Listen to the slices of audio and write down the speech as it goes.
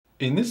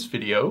In this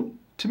video,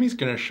 Timmy's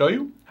going to show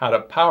you how to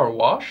power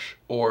wash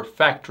or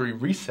factory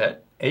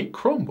reset a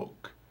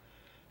Chromebook.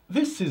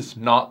 This is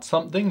not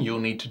something you'll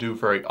need to do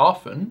very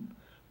often,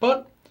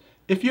 but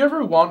if you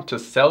ever want to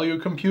sell your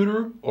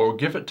computer or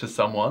give it to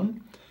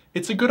someone,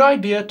 it's a good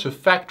idea to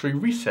factory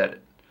reset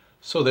it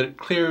so that it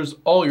clears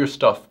all your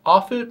stuff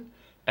off it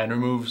and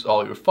removes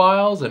all your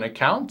files and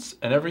accounts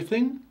and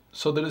everything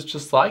so that it's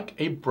just like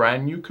a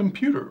brand new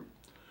computer.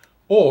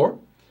 Or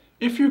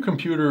if your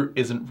computer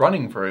isn't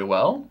running very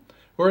well,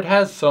 or it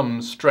has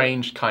some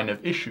strange kind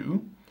of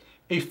issue,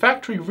 a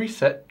factory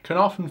reset can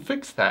often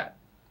fix that.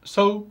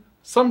 So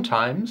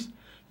sometimes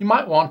you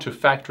might want to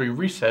factory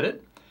reset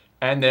it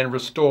and then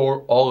restore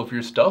all of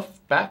your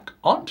stuff back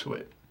onto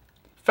it.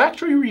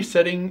 Factory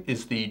resetting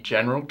is the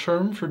general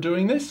term for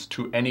doing this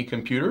to any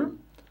computer,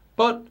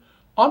 but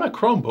on a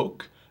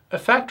Chromebook, a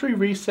factory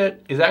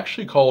reset is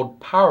actually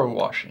called power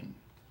washing.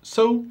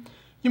 So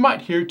you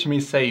might hear me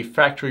say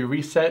factory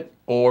reset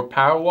or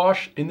power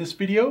wash in this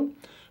video,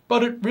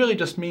 but it really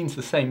just means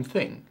the same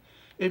thing.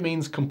 It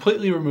means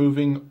completely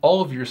removing all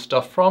of your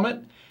stuff from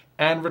it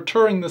and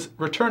returning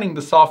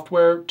the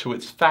software to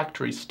its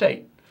factory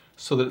state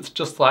so that it's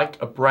just like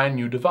a brand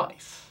new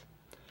device.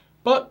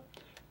 But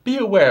be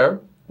aware,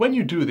 when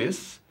you do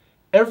this,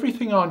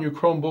 everything on your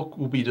Chromebook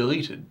will be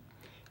deleted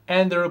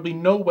and there will be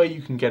no way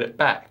you can get it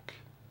back.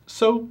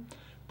 So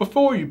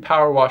before you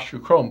power wash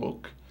your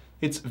Chromebook,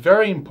 it's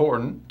very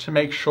important to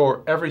make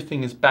sure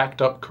everything is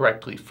backed up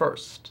correctly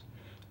first.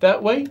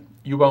 That way,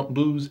 you won't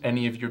lose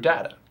any of your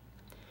data.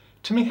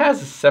 Timmy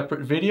has a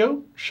separate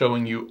video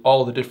showing you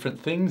all the different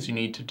things you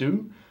need to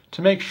do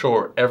to make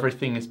sure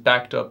everything is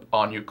backed up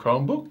on your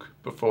Chromebook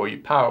before you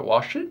power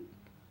wash it.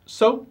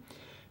 So,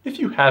 if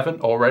you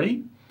haven't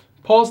already,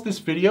 pause this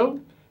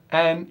video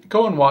and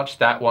go and watch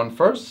that one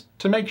first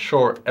to make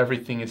sure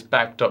everything is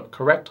backed up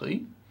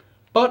correctly.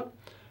 But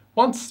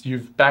once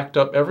you've backed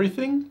up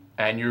everything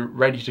and you're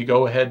ready to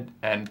go ahead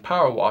and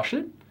power wash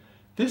it,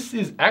 this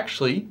is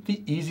actually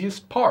the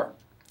easiest part.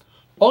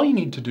 All you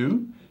need to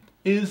do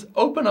is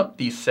open up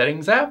the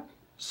Settings app.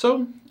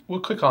 So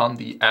we'll click on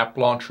the App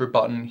Launcher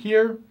button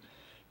here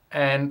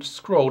and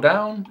scroll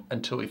down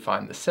until we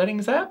find the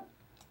Settings app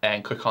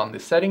and click on the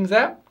Settings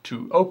app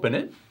to open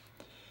it.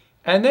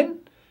 And then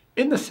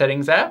in the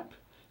Settings app,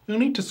 you'll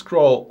need to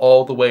scroll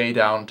all the way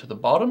down to the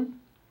bottom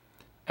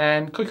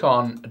and click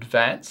on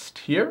Advanced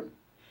here,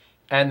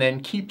 and then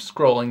keep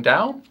scrolling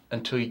down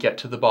until you get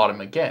to the bottom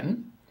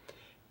again.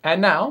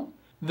 And now,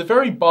 the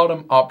very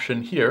bottom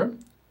option here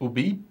will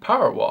be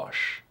Power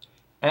Wash.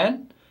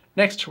 And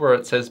next to where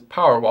it says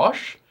Power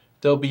Wash,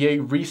 there'll be a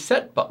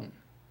Reset button.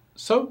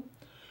 So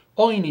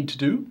all you need to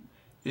do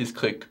is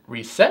click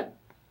Reset,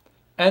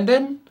 and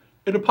then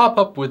it'll pop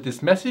up with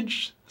this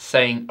message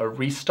saying a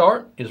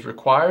restart is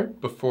required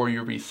before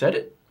you reset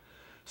it.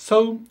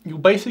 So you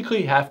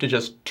basically have to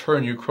just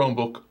turn your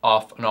Chromebook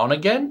off and on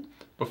again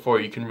before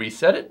you can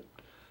reset it.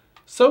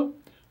 So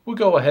we'll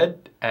go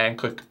ahead and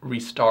click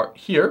Restart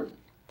here.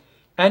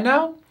 And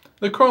now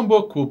the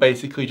Chromebook will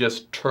basically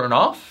just turn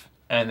off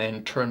and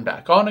then turn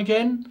back on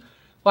again,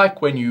 like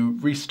when you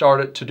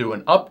restart it to do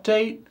an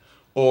update,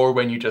 or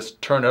when you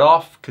just turn it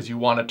off because you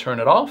want to turn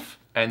it off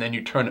and then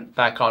you turn it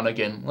back on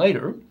again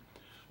later.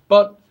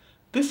 But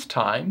this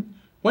time,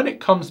 when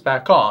it comes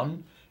back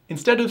on,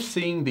 instead of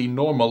seeing the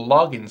normal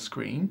login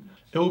screen,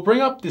 it will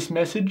bring up this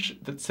message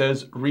that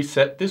says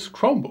reset this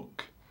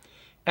Chromebook.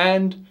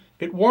 And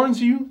it warns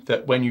you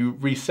that when you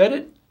reset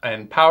it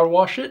and power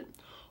wash it,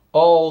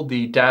 all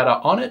the data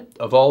on it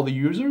of all the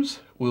users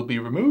will be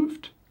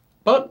removed.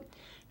 But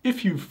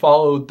if you've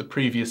followed the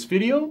previous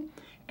video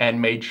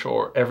and made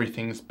sure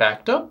everything's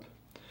backed up,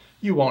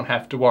 you won't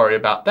have to worry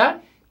about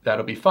that.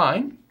 That'll be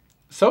fine.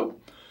 So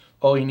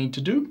all you need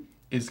to do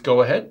is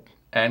go ahead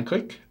and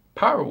click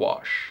Power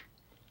Wash.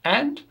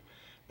 And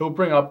it'll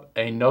bring up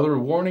another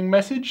warning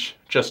message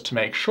just to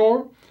make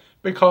sure,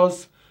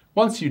 because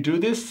once you do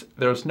this,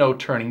 there's no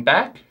turning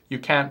back. You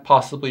can't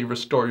possibly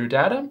restore your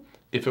data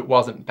if it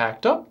wasn't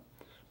backed up.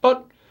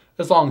 But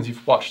as long as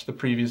you've watched the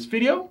previous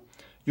video,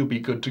 you'll be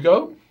good to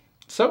go.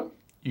 So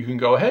you can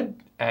go ahead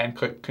and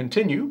click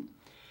Continue.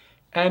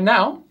 And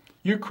now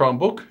your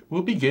Chromebook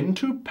will begin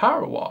to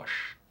power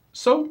wash.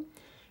 So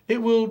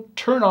it will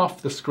turn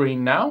off the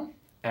screen now,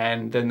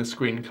 and then the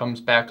screen comes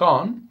back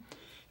on.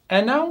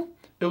 And now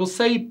it will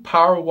say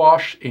Power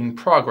Wash in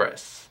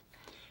progress.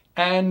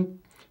 And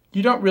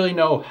you don't really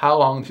know how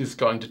long this is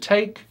going to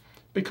take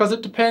because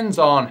it depends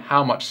on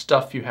how much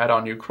stuff you had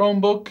on your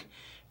Chromebook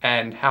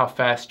and how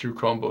fast your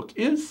Chromebook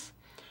is.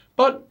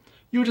 But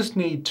you just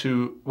need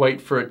to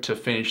wait for it to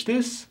finish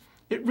this.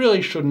 It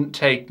really shouldn't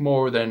take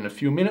more than a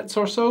few minutes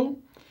or so.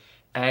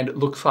 And it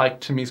looks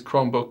like Timmy's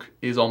Chromebook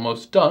is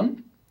almost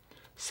done.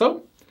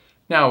 So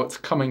now it's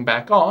coming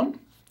back on.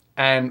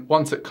 And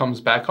once it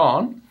comes back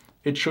on,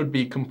 it should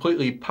be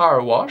completely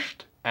power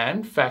washed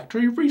and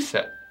factory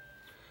reset.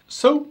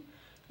 So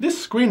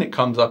this screen it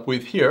comes up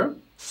with here,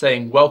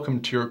 saying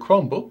welcome to your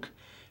Chromebook,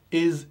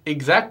 is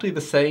exactly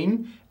the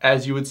same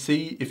as you would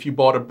see if you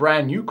bought a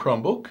brand new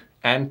Chromebook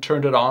and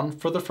turned it on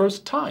for the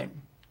first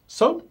time.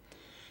 So,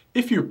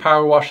 if you're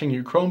power washing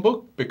your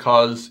Chromebook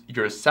because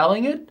you're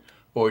selling it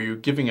or you're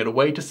giving it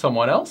away to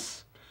someone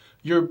else,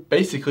 you're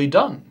basically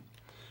done.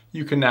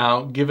 You can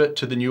now give it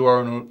to the new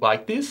owner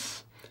like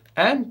this,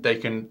 and they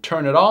can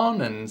turn it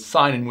on and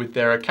sign in with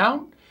their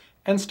account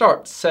and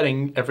start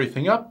setting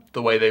everything up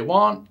the way they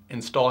want,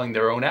 installing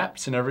their own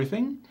apps and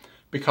everything,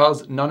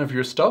 because none of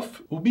your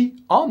stuff will be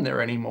on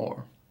there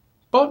anymore.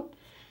 But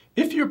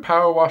if you're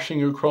power washing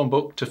your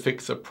Chromebook to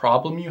fix a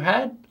problem you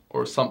had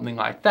or something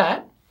like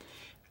that,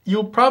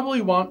 you'll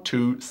probably want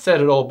to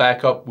set it all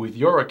back up with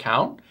your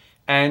account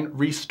and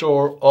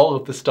restore all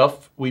of the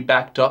stuff we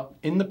backed up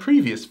in the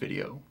previous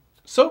video.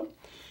 So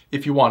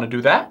if you want to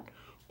do that,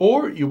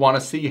 or you want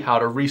to see how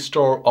to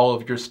restore all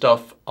of your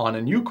stuff on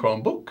a new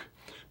Chromebook,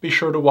 be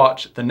sure to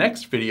watch the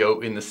next video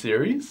in the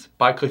series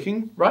by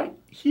clicking right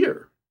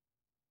here.